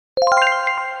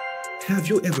Have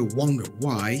you ever wondered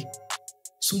why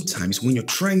sometimes when you're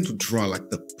trying to draw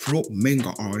like the pro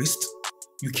manga artist,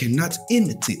 you cannot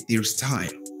imitate their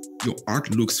style? Your art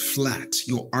looks flat,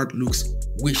 your art looks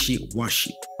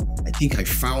wishy-washy. I think I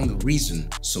found the reason,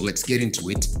 so let's get into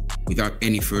it without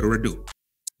any further ado.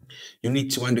 You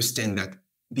need to understand that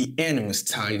the anime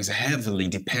style is heavily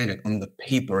dependent on the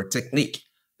paper technique.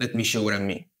 Let me show what I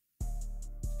mean.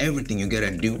 Everything you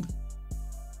gotta do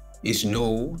is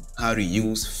know how to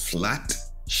use flat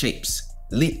shapes,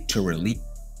 literally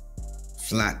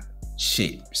flat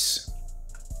shapes.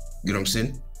 You know what I'm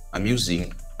saying? I'm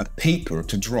using a paper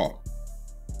to draw.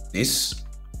 This,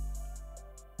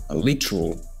 a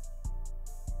literal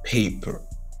paper.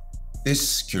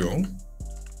 This girl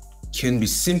can be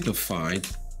simplified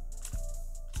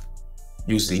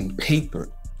using paper,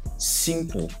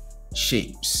 simple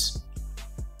shapes.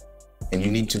 And you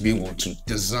need to be able to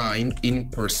design in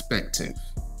perspective.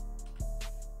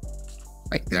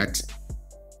 Like that.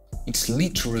 It's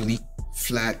literally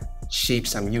flat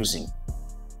shapes I'm using.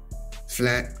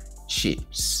 Flat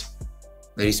shapes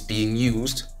that is being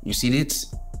used. You see it?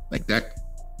 Like that,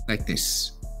 like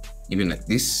this. Even like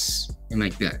this and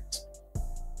like that.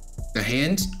 The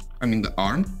hand, the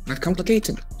arm, not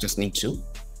complicated. Just need to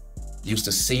use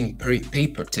the same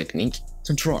paper technique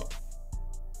to draw.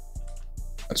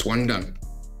 That's one done.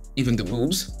 Even the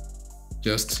boobs,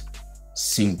 just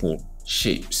simple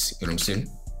shapes. You know what I'm saying?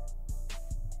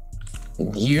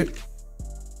 And here,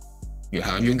 you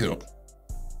have your girl.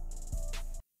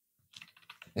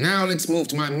 Now let's move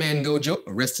to my man Gojo.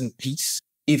 Rest in peace.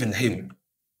 Even him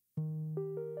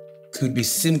could be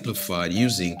simplified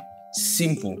using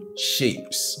simple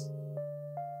shapes.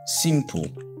 Simple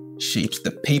shapes.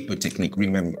 The paper technique,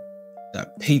 remember.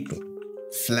 That paper.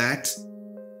 Flat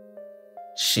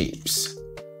shapes.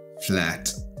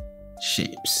 Flat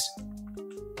shapes.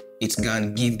 It's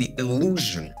gonna give the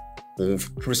illusion of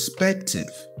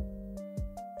perspective.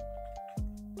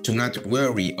 Do not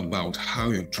worry about how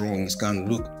your drawing is gonna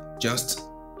look. Just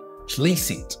place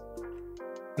it.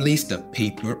 Place the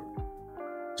paper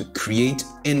to create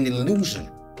an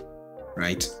illusion,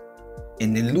 right?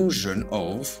 An illusion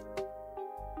of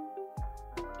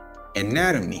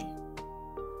anatomy.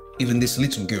 Even this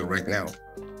little girl right now,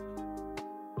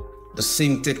 the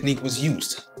same technique was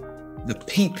used. The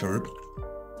paper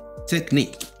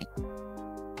technique.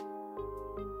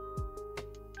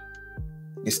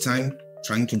 This time,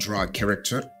 trying to draw a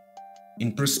character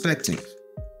in perspective,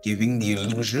 giving the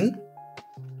illusion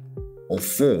of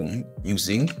form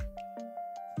using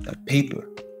the paper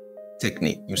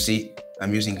technique. You see,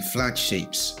 I'm using flat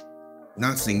shapes,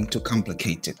 nothing too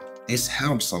complicated. This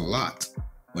helps a lot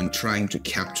when trying to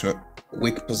capture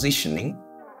weak positioning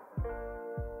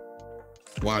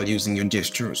while using your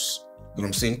gestures. You know what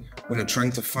I'm saying? When you're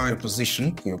trying to find a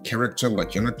position, your character,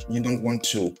 but you don't want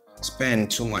to spend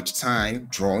too much time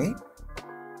drawing,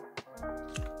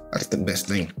 that's the best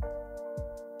thing. You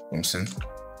know what I'm saying?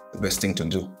 The best thing to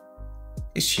do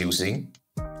is using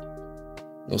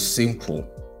those simple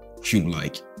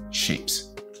cube-like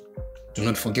shapes. Do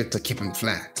not forget to keep them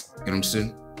flat. You know what I'm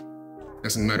saying?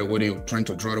 Doesn't matter whether you're trying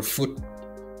to draw the foot.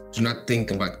 Do not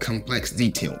think about complex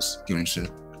details. You know what I'm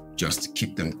saying? Just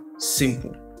keep them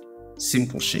simple.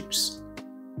 Simple shapes.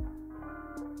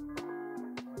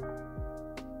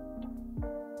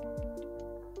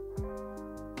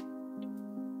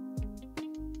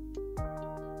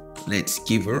 Let's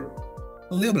give her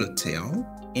a little tail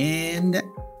and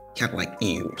cat-like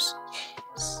ears.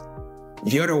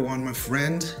 The other one, my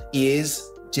friend, is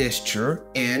gesture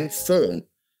and form.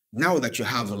 Now that you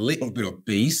have a little bit of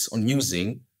base on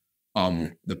using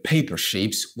the paper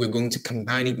shapes, we're going to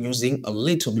combine it using a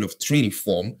little bit of 3D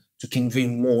form to convey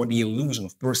more the illusion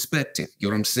of perspective. You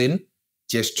know what I'm saying?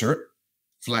 Gesture,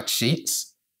 flat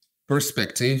shapes,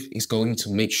 perspective is going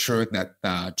to make sure that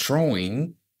the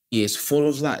drawing is full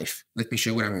of life. Let me show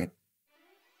you what I mean.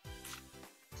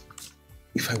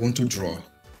 If I want to draw,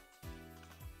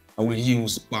 I will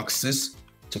use boxes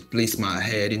to place my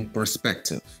head in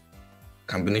perspective.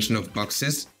 Combination of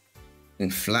boxes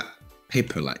and flat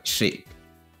paper-like shape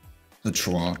to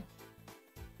draw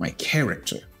my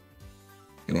character.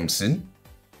 You know what I'm saying?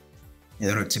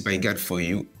 Another tip I got for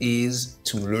you is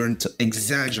to learn to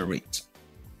exaggerate.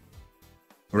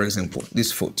 For example,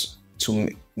 this foot, to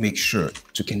make sure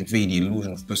to convey the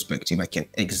illusion of perspective, I can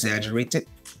exaggerate it,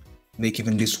 make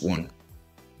even this one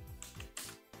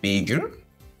bigger,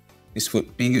 this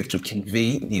foot bigger to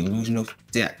convey the illusion of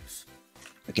depth.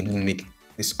 I can even make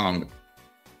this arm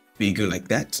bigger like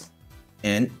that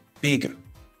and bigger.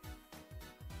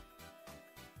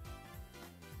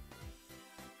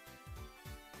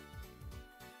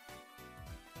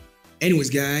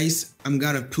 Anyways, guys, I'm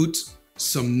gonna put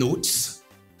some notes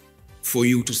for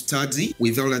you to study.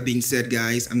 With all that being said,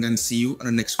 guys, I'm gonna see you on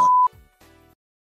the next one.